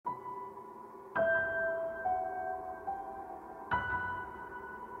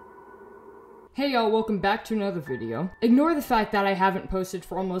Hey y'all, welcome back to another video. Ignore the fact that I haven't posted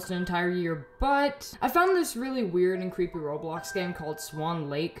for almost an entire year, but I found this really weird and creepy Roblox game called Swan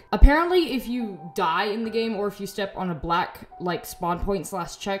Lake. Apparently, if you die in the game or if you step on a black, spawn point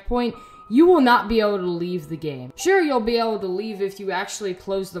 / checkpoint, you will not be able to leave the game. Sure, you'll be able to leave if you actually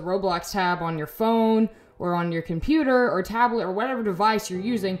close the Roblox tab on your phone or on your computer or tablet or whatever device you're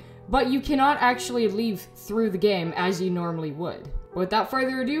using, but you cannot actually leave through the game as you normally would. Without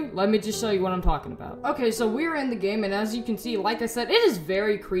further ado, let me just show you what I'm talking about. Okay, so we're in the game, and as you can see, like I said, it is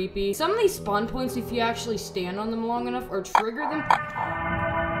very creepy. Some of these spawn points, if you actually stand on them long enough or trigger them,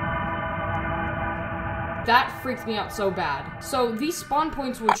 that freaked me out so bad. So these spawn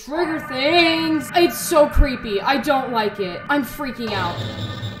points will trigger things. It's so creepy. I don't like it. I'm freaking out.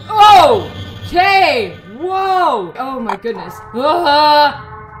 Oh! Okay! Whoa! Oh my goodness.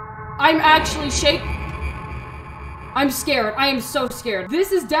 I'm actually shaking. I'm scared. I am so scared.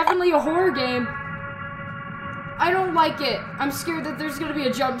 This is definitely a horror game. I don't like it. I'm scared that there's gonna be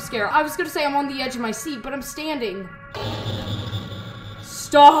a jump scare. I was gonna say I'm on the edge of my seat, but I'm standing.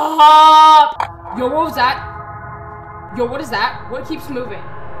 Stop! Yo, what was that? Yo, what is that? What keeps moving?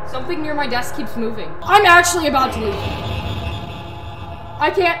 Something near my desk keeps moving. I'm actually about to leave. I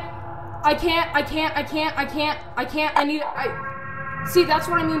can't. See, that's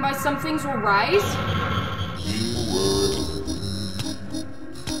what I mean by some things will rise.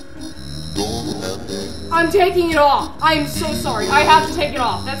 I'm taking it off. I am so sorry. I have to take it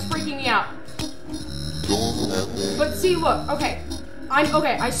off. That's freaking me out. But see, look. Okay.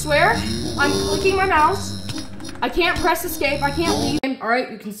 I swear. I'm clicking my mouse. I can't press escape. I can't leave.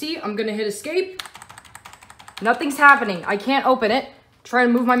 Alright, you can see I'm gonna hit escape. Nothing's happening. I can't open it. Try to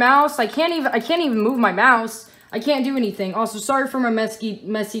move my mouse. I can't even move my mouse. I can't do anything. Also, sorry for my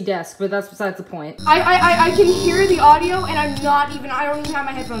messy desk, but that's besides the point. I can hear the audio, and I don't even have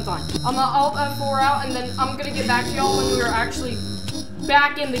my headphones on. I'm gonna Alt F4 out, and then I'm gonna get back to y'all when we're actually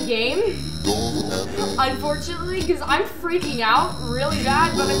back in the game. Unfortunately, because I'm freaking out really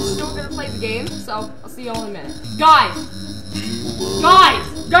bad, but I'm still gonna play the game, so I'll see y'all in a minute. Guys!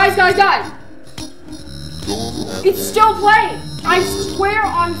 It's still playing! I swear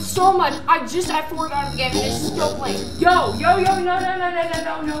on so much, I just F4'd out of the game and it's still playing. Yo, no, we're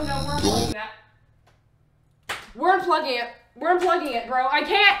unplugging that. We're unplugging it, bro. I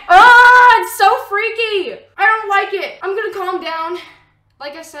can't. It's so freaky. I don't like it. I'm gonna calm down,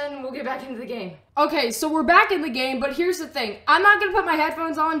 like I said, and we'll get back into the game. Okay, so we're back in the game, but here's the thing. I'm not gonna put my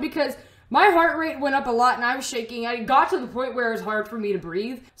headphones on because my heart rate went up a lot and I was shaking. I got to the point where it was hard for me to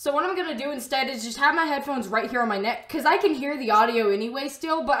breathe. So what I'm gonna do instead is just have my headphones right here on my neck because I can hear the audio anyway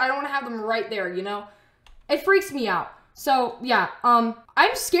still, but I don't wanna have them right there, you know? It freaks me out. So yeah, I'm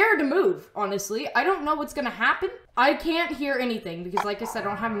scared to move, honestly. I don't know what's gonna happen. I can't hear anything because like I said, I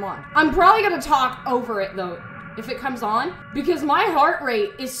don't have them on. I'm probably gonna talk over it though, if it comes on, because my heart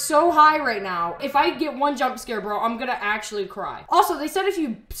rate is so high right now. If I get one jump scare, bro, I'm gonna actually cry. Also, they said if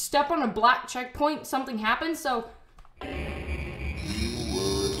you step on a black checkpoint, something happens, so...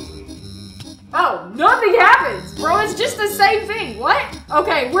 Oh, nothing happens, bro. It's just the same thing. What?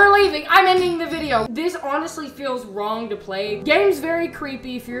 Okay, we're leaving. I'm ending the video. This honestly feels wrong to play. Game's very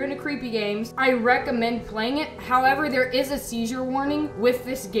creepy. If you're into creepy games, I recommend playing it. However, there is a seizure warning with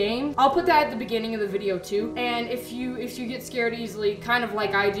this game. I'll put that at the beginning of the video too. And if you get scared easily, kind of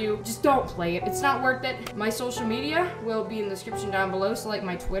like I do, just don't play it. It's not worth it. My social media will be in the description down below. So like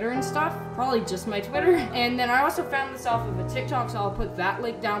my Twitter and stuff, probably just my Twitter. And then I also found this off of a TikTok, so I'll put that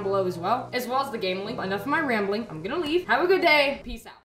link down below as well as the game link. Enough of my rambling. I'm gonna leave. Have a good day. Peace out.